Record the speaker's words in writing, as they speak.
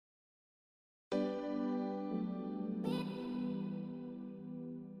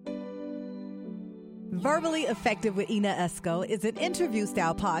Verbally Effective with Ina Esco is an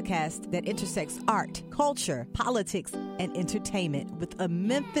interview-style podcast that intersects art, culture, politics, and entertainment with a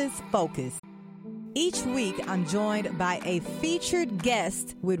Memphis focus. Each week, I'm joined by a featured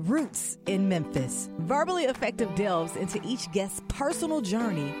guest with roots in Memphis. Verbally Effective delves into each guest's personal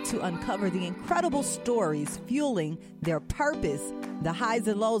journey to uncover the incredible stories fueling their purpose, the highs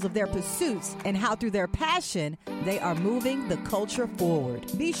and lows of their pursuits, and how through their passion, they are moving the culture forward.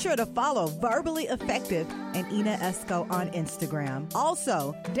 Be sure to follow Verbally Effective and Ina Esco on Instagram.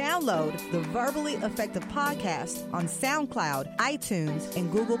 Also, download the Verbally Effective podcast on SoundCloud, iTunes, and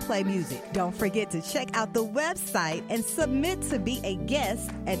Google Play Music. Don't forget to check out the website and submit to be a guest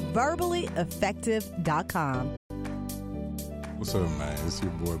at verballyeffective.com. What's up, man? It's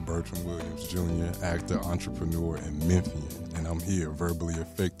your boy Bertram Williams Jr., actor, entrepreneur, and Memphian. And I'm here, Verbally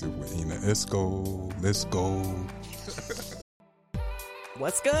Effective with Ina Esco. Let's go.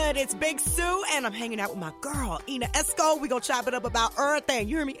 What's good? It's Big Sue, and I'm hanging out with my girl, Ina Esco. We gonna chop it up about everything.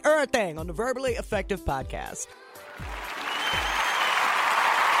 You hear me? Everything on the Verbally Effective podcast.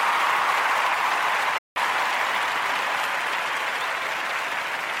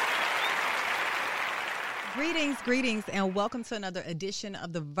 Greetings, and welcome to another edition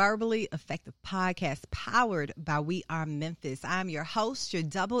of the Verbally Effective podcast powered by We Are Memphis. I'm your host, your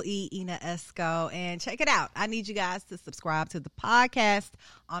double E, Ina Esco, and check it out. I need you guys to subscribe to the podcast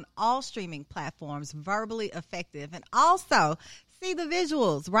on all streaming platforms, Verbally Effective, and also see the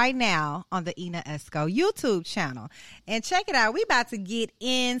visuals right now on the Ina Esco YouTube channel. And check it out. We about to get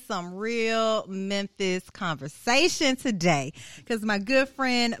in some real Memphis conversation today because my good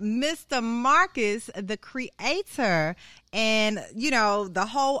friend, Mr. Marcus, the creator and, you know, the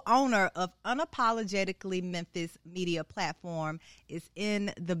whole owner of Unapologetically Memphis Media Platform is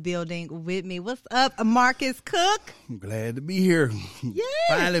in the building with me. What's up, Marcus Cook? I'm glad to be here. Yeah.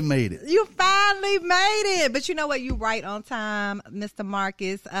 Finally made it. You finally made it. But you know what? You right on time, Mr.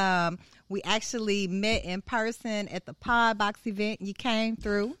 Marcus. We actually met in person at the Podbox event. You came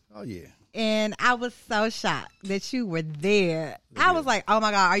through. Oh, yeah. And I was so shocked that you were there. Yeah. I was like, oh,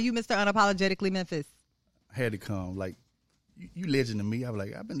 my God, are you Mr. Unapologetically Memphis? I had to come. Like, you legend to me. I was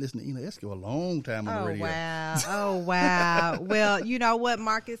like, I've been listening to Ina Esco a long time on the radio. Oh, wow. Well, you know what,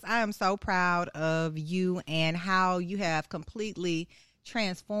 Marcus? I am so proud of you and how you have completely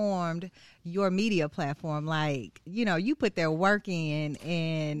transformed your media platform. Like, you know, you put their work in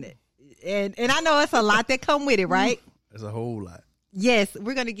and I know it's a lot that come with it, right? It's a whole lot. Yes,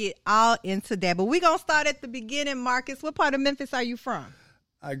 we're going to get all into that. But we're going to start at the beginning, Marcus. What part of Memphis are you from?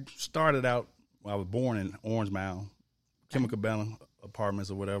 I started out, I was born in Orange Mound, Chemical Cabana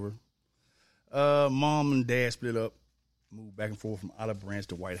apartments or whatever. Mom and dad split up, moved back and forth from Olive Branch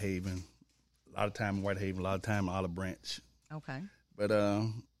to Whitehaven. A lot of time in Whitehaven, a lot of time in Olive Branch. Okay. But,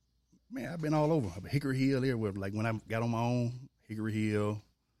 man, I've been all over. Hickory Hill everywhere. Like when I got on my own, Hickory Hill,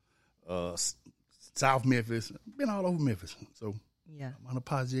 South Memphis. Been all over Memphis. So yeah, I'm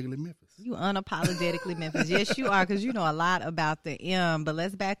unapologetically Memphis. You unapologetically Memphis. Yes, you are, because you know a lot about the M. But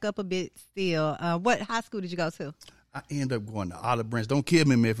let's back up a bit still. What high school did you go to? I ended up going to Olive Branch. Don't kill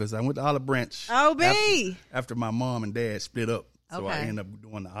me, Memphis. I went to Olive Branch. OB. After my mom and dad split up. So I ended up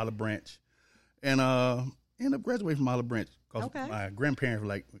doing the Olive Branch. And ended up graduating from Olive Branch. Because my grandparents were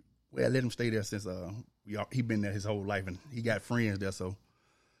like, well, I let him stay there since he been there his whole life. And he got friends there. So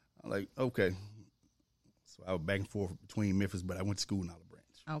I'm like, okay. So I was back and forth between Memphis, but I went to school in Olive Branch.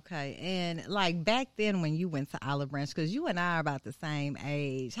 Okay. And like back then when you went to Olive Branch, because you and I are about the same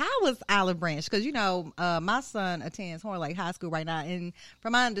age, how was Olive Branch? Because, you know, my son attends Horn Lake High School right now. And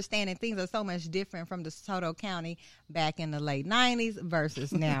from my understanding, things are so much different from DeSoto County back in the late 90s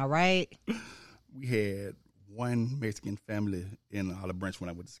versus now, right? We had one Mexican family in Olive Branch when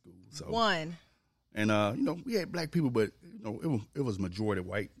I went to school. So one. And, you know, we had black people, but, you know, it was majority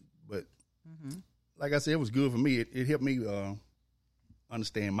white. But like I said, it was good for me. It helped me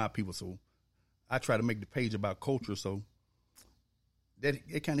understand my people. So I try to make the page about culture. So that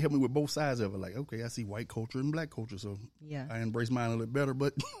it kind of helped me with both sides of it. Like, okay, I see white culture and black culture. So yeah, I embrace mine a little better,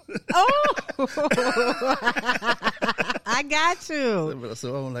 but. I got you.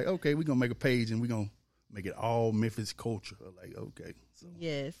 So I'm like, okay, we're going to make a page and we're going to make it all Memphis culture. Like, okay. So.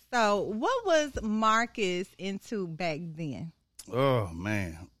 Yes. So what was Marcus into back then? Oh,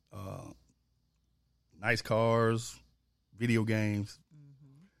 man. Nice cars, video games,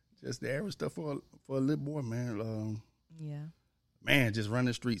 just the average stuff for a little boy, man. Man, just running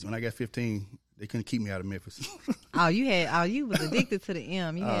the streets. When I got 15, they couldn't keep me out of Memphis. you was addicted to the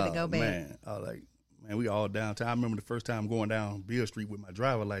M. You had to go back. Man, I was like, man, we all downtown. I remember the first time going down Beale Street with my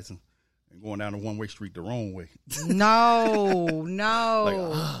driver's license, and going down the one-way street the wrong way. No. Like,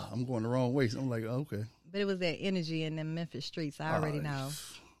 I'm going the wrong way. So I'm like, okay. But it was that energy in them Memphis streets. I already know.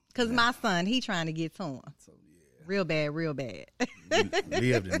 Because my son, he trying to get to him. So, yeah. Real bad.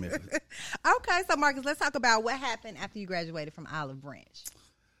 Lived in Memphis. Okay, so Marcus, let's talk about what happened after you graduated from Olive Branch.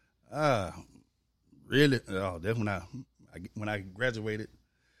 Really? Oh, that's when I graduated.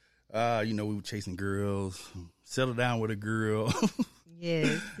 We were chasing girls, settled down with a girl.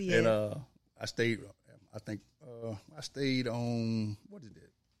 Yes. And I stayed on, what is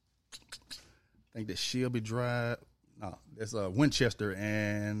it? I think that's Shelby Drive. No, that's Winchester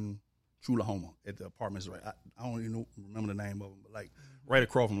and Tullahoma at the apartments. Right, I don't even remember the name of them, but like right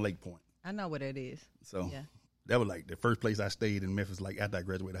across from Lake Point. I know what it is. So that was like the first place I stayed in Memphis. Like after I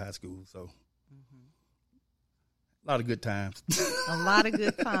graduated high school, so a lot of good times. A lot of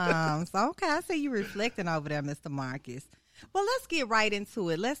good times. Okay, I see you reflecting over there, Mr. Marcus. Well, let's get right into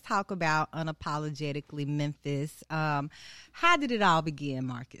it. Let's talk about Unapologetically Memphis. How did it all begin,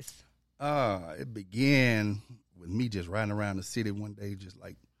 Marcus? It began with me just riding around the city one day, just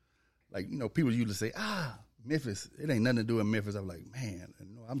like people usually say, Memphis, it ain't nothing to do with Memphis. I'm like, man,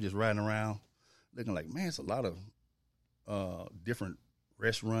 I'm just riding around looking like, man, it's a lot of different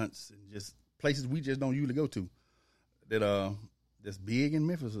restaurants and just places we just don't usually go to that's big in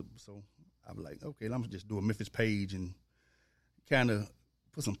Memphis. So I'm like, okay, I'm just do a Memphis page and kind of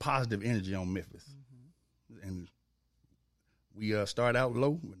put some positive energy on Memphis. And we started out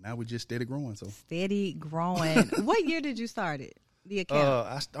low, but now we're just steady growing. So steady growing. What year did you start it? The account?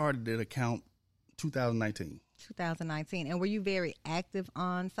 I started the account 2019. 2019. And were you very active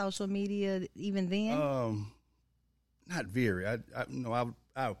on social media even then? Not very. I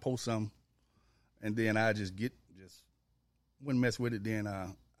would post some, and then I just wouldn't mess with it. Then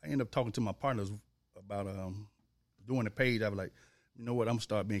I ended up talking to my partners about doing the page. I was like, you know what? I'm gonna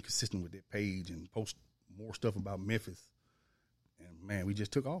start being consistent with that page and post more stuff about Memphis. And man, we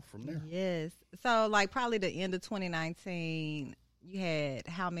just took off from there. Yes. So like probably the end of 2019, you had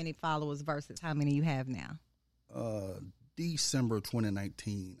how many followers versus how many you have now? December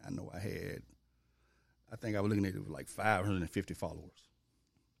 2019, I know I think I was looking at it with like 550 followers.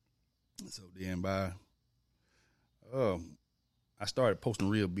 So then I started posting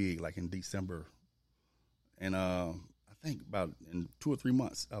real big like in December. And I think about in 2 or 3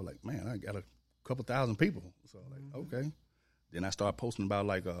 months, I was like, man, I got a couple thousand people. So I was like, okay. Then I started posting about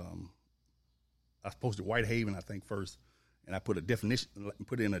like, I posted Whitehaven, I think first, and I put it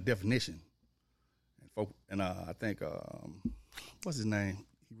in a definition. And I think, what's his name?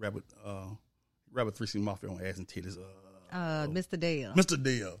 He rap with 3 C Mafia on Ass and Titties. Mr. Dale. Mr.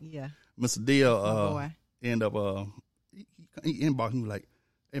 Dale. Yeah. Mr. Dale end up, he inboxed me like,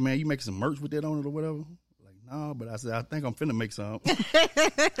 hey man, you making some merch with that on it or whatever? Like, no, but I said, I think I'm finna make some.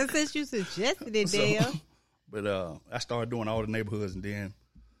 Since you suggested it, Dale. But I started doing all the neighborhoods, and then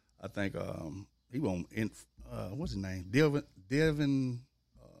I think he won't. What's his name? Devin.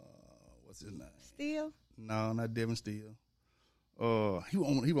 What's his name? Steele? No, not Devin Steele. He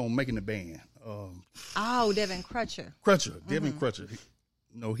won't making the band. Devin Crutcher. Devin Crutcher.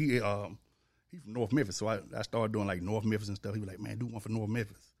 He from North Memphis, so I started doing like North Memphis and stuff. He was like, man, do one for North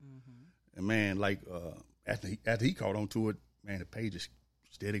Memphis. And man, like after he caught on to it, man, the page just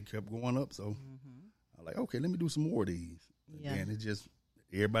steady kept going up. So I'm like, okay, let me do some more of these. Yeah. And it just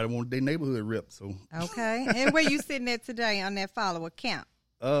everybody wanted their neighborhood ripped. So okay, and where you sitting at today on that follower count?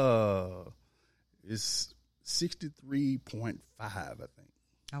 It's 63.5, I think.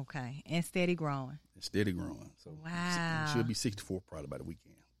 Okay, and steady growing. So wow, it should be 64 probably by the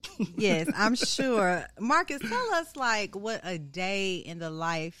weekend. Yes, I'm sure. Marcus, tell us like what a day in the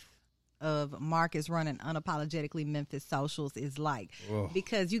life of Marcus running Unapologetically Memphis socials is like,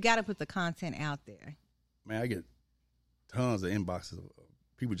 because you got to put the content out there. Man, I get tons of inboxes of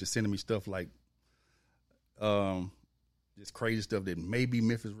people just sending me stuff like just crazy stuff that may be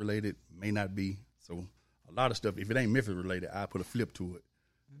Memphis related, may not be. So a lot of stuff, if it ain't Memphis related, I put a flip to it.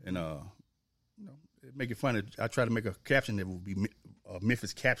 And it make it funny. I try to make a caption that would be a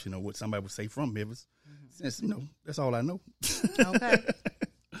Memphis caption of what somebody would say from Memphis, since that's all I know. Okay.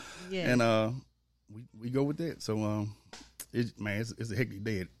 Yeah. And we go with that. So it's a hectic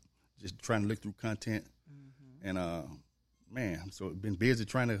day, just trying to look through content. And so I've been busy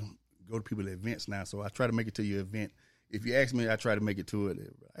trying to go to people's events now. So I try to make it to your event. If you ask me, I try to make it to it.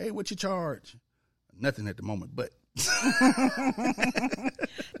 Hey, what you charge? Nothing at the moment, but.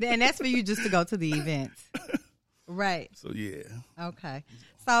 And that's for you just to go to the events. Right. So, yeah. Okay.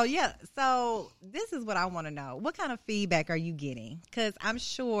 So this is what I want to know. What kind of feedback are you getting? Because I'm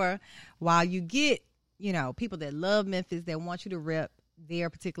sure while you get, people that love Memphis, that want you to rep, their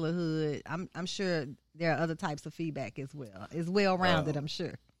particular hood, I'm sure there are other types of feedback as well. It's well rounded, I'm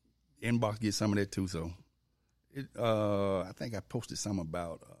sure. Inbox gets some of that too. So, I think I posted something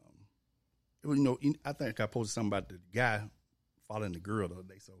about, I think I posted something about the guy following the girl the other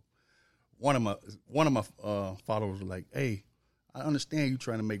day. So, one of my followers was like, "Hey, I understand you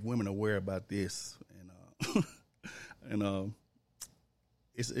trying to make women aware about this, and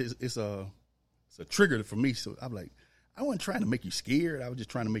it's a trigger for me." So I'm like, I wasn't trying to make you scared. I was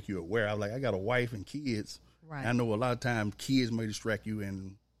just trying to make you aware. I was like, I got a wife and kids. Right. I know a lot of times kids may distract you,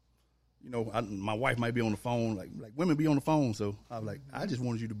 and my wife might be on the phone. Like women be on the phone. So I was like, I just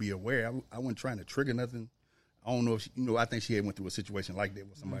wanted you to be aware. I wasn't trying to trigger nothing. I don't know if I think she had went through a situation like that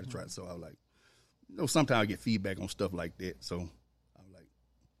where somebody tried. So I was like, sometimes I get feedback on stuff like that. So I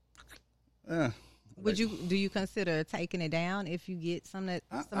was like, do you consider taking it down if you get some of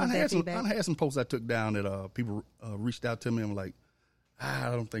that feedback? I had some posts I took down that people reached out to me and were like, I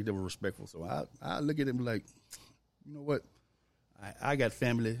don't think they were respectful. So I look at it and be like, you know what? I got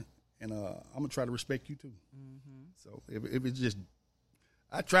family, and I'm gonna try to respect you too. Mm-hmm. So if it's just,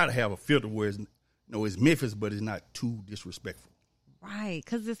 I try to have a filter where it's Memphis, but it's not too disrespectful. Right,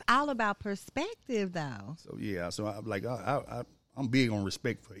 because it's all about perspective, though. So yeah, so I'm big on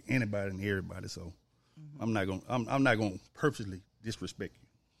respect for anybody and everybody. So I'm not gonna purposely disrespect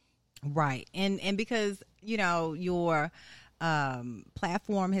you. Right, and because your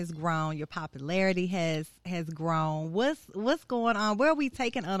platform has grown, your popularity has grown. What's going on? Where are we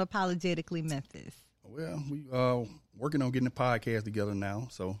taking Unapologetically Memphis? Well, we working on getting the podcast together now.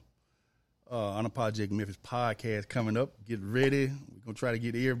 So Unapologetic Memphis podcast coming up. Get ready. We're gonna try to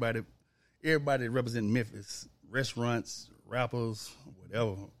get everybody that represent Memphis, restaurants, rappers,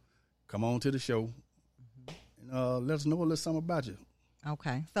 whatever. Come on to the show and let us know a little something about you.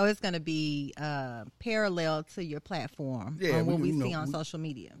 Okay, so it's going to be parallel to your platform on what we see on social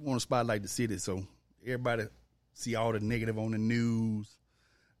media. We want to spotlight the city so everybody see all the negative on the news.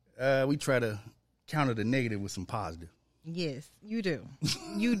 We try to counter the negative with some positive. Yes, you do.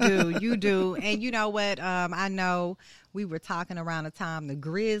 You do. And you know what? I know we were talking around the time the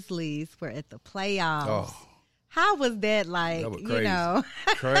Grizzlies were at the playoffs. Oh. How was that like, that was crazy.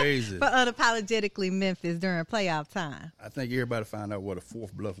 Crazy. For Unapologetically Memphis during playoff time? I think everybody found out what a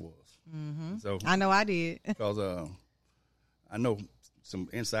fourth bluff was. Mm-hmm. So I know I did. Because I know some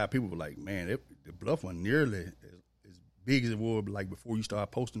inside people were like, man, the bluff wasn't nearly as big as it was like before you started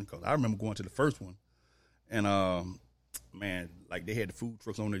posting. Because I remember going to the first one. And, man, like they had the food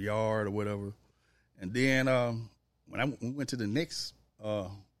trucks on the yard or whatever. And then when we went to the next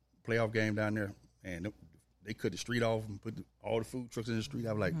playoff game down there, and they cut the street off and put all the food trucks in the street.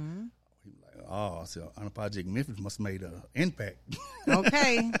 I was like, so Unapologetic Memphis must have made an impact.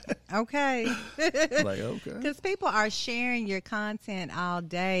 Okay. Like, okay. Because people are sharing your content all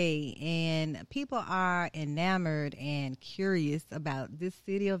day, and people are enamored and curious about this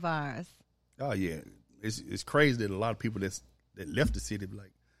city of ours. Oh, yeah. It's crazy that a lot of people that left the city,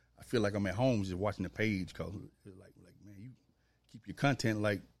 like, I feel like I'm at home just watching the page because, like, man, you keep your content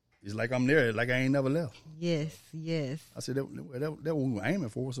like, it's like I'm there, like I ain't never left. Yes. I said that what we were aiming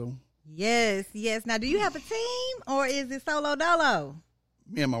for. So yes. Now, do you have a team or is it solo dolo?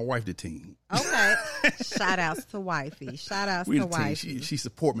 Me and my wife, the team. Okay. Shout outs to wifey. We wifey. She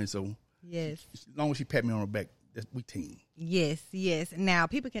support me, so yes. As long as she pat me on the back, we team. Yes. Now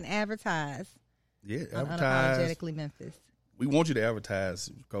people can advertise. Yeah, advertise. Unapologetically Memphis. We want you to advertise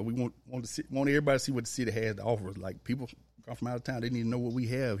because we want everybody to see what the city has to offer. Like people come from out of town, they need to know what we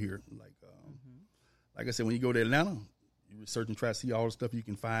have here. Like I said, when you go to Atlanta, you research and try to see all the stuff you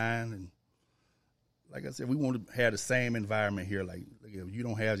can find. And like I said, we want to have the same environment here. Like you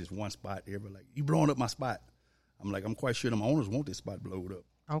don't have just one spot. Everybody like, you blowing up my spot. I'm quite sure them owners want this spot blowed up.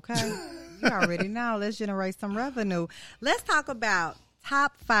 Okay. You already know. Let's generate some revenue. Let's talk about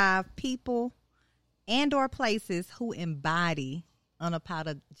top 5 people and or places who embody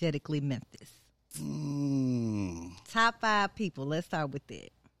Unapologetically Memphis. Top 5 people. Let's start with that.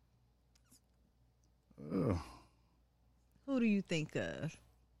 Who do you think of?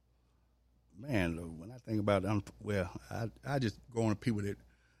 Man, when I think about it, I just go on to people that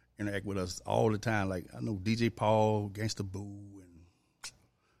interact with us all the time. Like I know DJ Paul, Gangsta Boo, and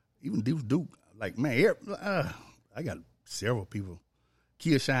even Deuce Duke. Like man, I got several people.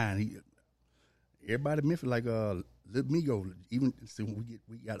 Kia Shine, everybody in Memphis like Lil Migo. Even so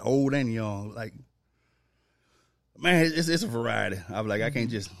we got old and young. Like man, it's a variety. I'm like I can't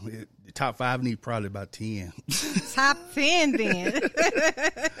just the top 5 need probably about 10. Top 10 then.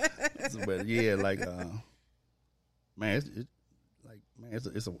 But yeah, like man,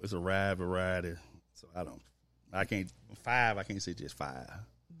 it's a wide variety. So I don't I can't say just 5.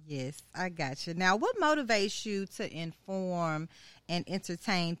 Yes, I got you. Now, what motivates you to inform and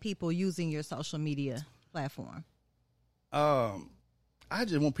entertain people using your social media platform? I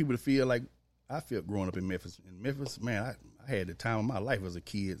just want people to feel like I felt growing up in Memphis. In Memphis, man, I had the time of my life as a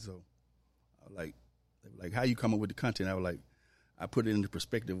kid. So, like how you come up with the content? I was like, I put it in the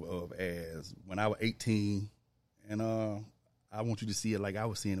perspective of as when I was 18, and I want you to see it like I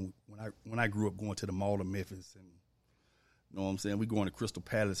was seeing it when I grew up going to the Mall of Memphis, and you know what I'm saying. We going to Crystal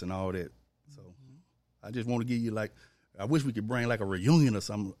Palace and all that. So, I just want to give you like. I wish we could bring like a reunion or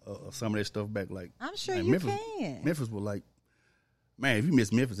some of that stuff back. Like I'm sure like you Memphis, can. Memphis was like. Man, if you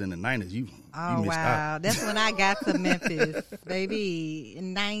miss Memphis in the 90s, you missed out. That's when I got to Memphis, baby,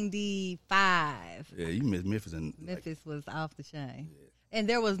 in 95. Yeah, you missed Memphis. Memphis was off the chain. Yeah. And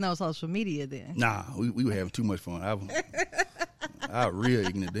there was no social media then. Nah, we were having too much fun. I was real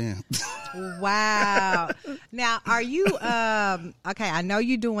ignorant then. Wow. Now, are you, okay, I know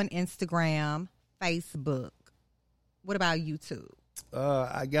you're doing Instagram, Facebook. What about YouTube?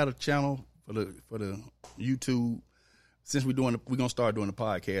 I got a channel for the YouTube. Since we're gonna start doing the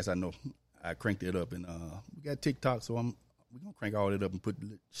podcast, I know I cranked it up, and we got TikTok, so we're gonna crank all that up and put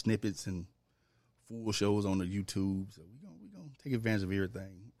snippets and full shows on the YouTube. So we're gonna take advantage of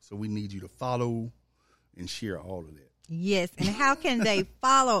everything. So we need you to follow and share all of that. Yes, and how can they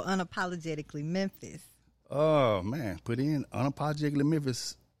follow Unapologetically Memphis? Oh man, put in Unapologetically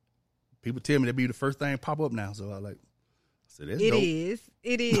Memphis. People tell me that'd be the first thing pop up now, so I like. So that's dope.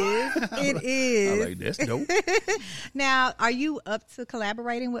 It is. I like that's dope. Now, are you up to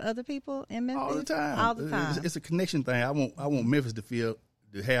collaborating with other people in Memphis? All the time. It's a connection thing. I want Memphis to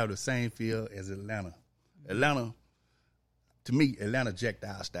have the same feel as Atlanta. Atlanta, to me, Atlanta jacked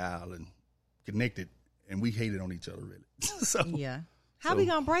our style and connected, and we hated on each other really. So yeah, how we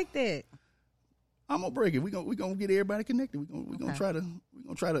gonna break that? I'm gonna break it. We gonna get everybody connected. We gonna try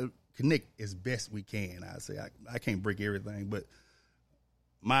to connect as best we can. I say I can't break everything, but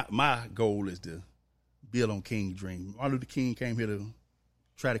my goal is to build on King's dream. Martin Luther King came here to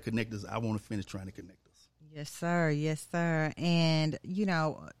try to connect us. I want to finish trying to connect us. Yes, sir. Yes, sir. And,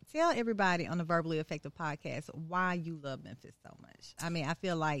 tell everybody on the Verbally Effective podcast why you love Memphis so much. I mean, I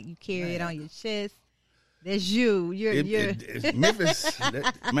feel like you carry it on your chest. That's you. You're Memphis.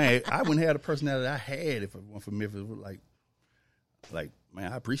 Man, I wouldn't have the personality I had if it weren't for Memphis. Like,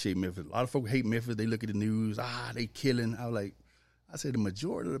 man, I appreciate Memphis. A lot of folks hate Memphis. They look at the news. They killing. I said the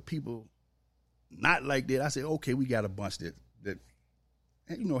majority of the people not like that. I said, okay, we got a bunch that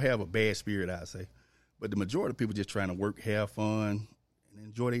have a bad spirit, I say. But the majority of people just trying to work, have fun, and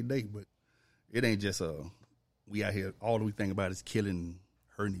enjoy their day. But it ain't just we out here, all we think about is killing and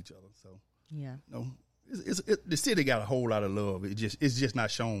hurting each other. So, yeah. The city got a whole lot of love. It's just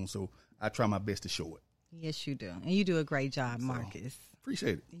not shown, so I try my best to show it. Yes, you do. And you do a great job, Marcus.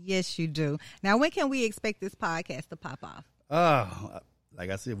 Appreciate it. Yes, you do. Now, when can we expect this podcast to pop off? Like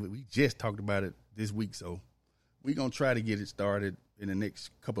I said, we just talked about it this week, so we're going to try to get it started in the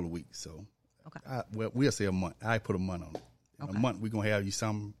next couple of weeks. So, okay. We'll say a month. I put a month on it. In a month, we're going to have you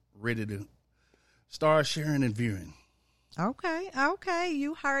something ready to start sharing and viewing. Okay.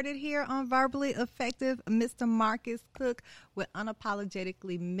 You heard it here on Verbally Effective. Mr. Marcus Cook with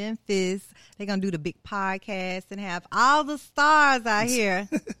Unapologetically Memphis. They're going to do the big podcast and have all the stars out here.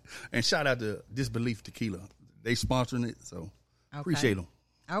 And shout out to Disbelief Tequila. They sponsoring it, so appreciate them.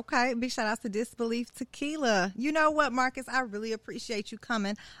 Okay, big shout out to Disbelief Tequila. You know what, Marcus? I really appreciate you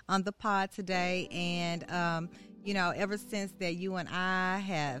coming on the pod today. And, ever since that you and I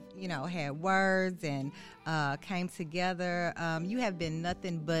have, had words and came together, you have been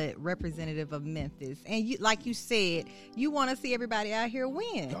nothing but representative of Memphis. And you, like you said, you want to see everybody out here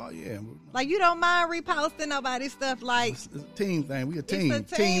win. Oh, yeah. Like, you don't mind reposting nobody's stuff. Like, it's a team thing. We a team.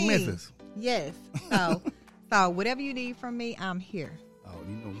 Team Memphis. Yes. So whatever you need from me, I'm here. Oh,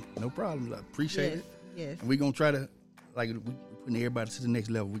 no problem. I appreciate it. Yes. And we're going to try to, we putting everybody to the next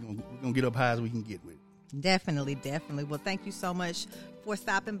level. We're gonna get up high as we can get with it. Definitely. Well, thank you so much for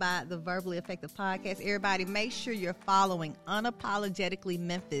stopping by the Verbally Effective podcast. Everybody, make sure you're following Unapologetically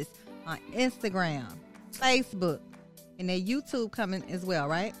Memphis on Instagram, Facebook, and their YouTube coming as well,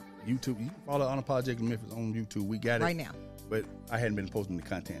 right? YouTube. You can follow Unapologetically Memphis on YouTube. We got it. Right now. But I hadn't been posting the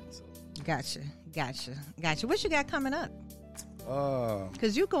content, so. Gotcha. What you got coming up?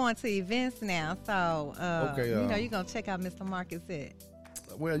 Because you going to events now, so okay, you're going to check out Mr. Marcus at.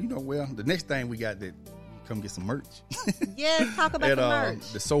 Well, the next thing we got that come get some merch. Yes, talk about the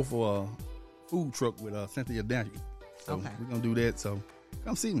merch. The Sofa food truck with Cynthia Dancy. So we're going to do that, so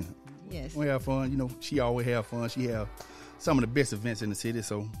come see me. Yes. We're going to have fun. She always have fun. She have some of the best events in the city,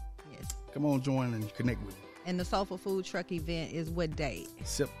 so yes, come on, join and connect with me. And the Soulful Food Truck event is what date?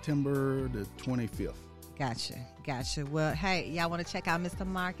 September the 25th. Gotcha. Well, hey, y'all want to check out Mr.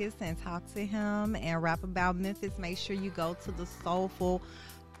 Marcus and talk to him and rap about Memphis, make sure you go to the Soulful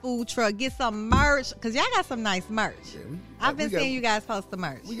Food Truck. Get some merch, because y'all got some nice merch. Yeah, I've been seeing you guys post the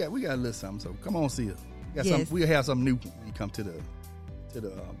merch. We got a little something, so come on see us. We'll have something new when you come to the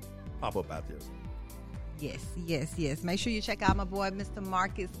pop-up out there. Yes. Make sure you check out my boy, Mr.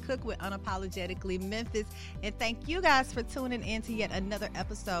 Marcus Cook with Unapologetically Memphis. And thank you guys for tuning in to yet another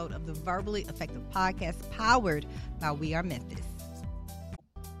episode of the Verbally Effective Podcast, powered by We Are Memphis.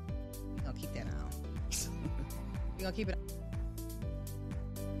 We're going to keep that on. We're going to keep it on.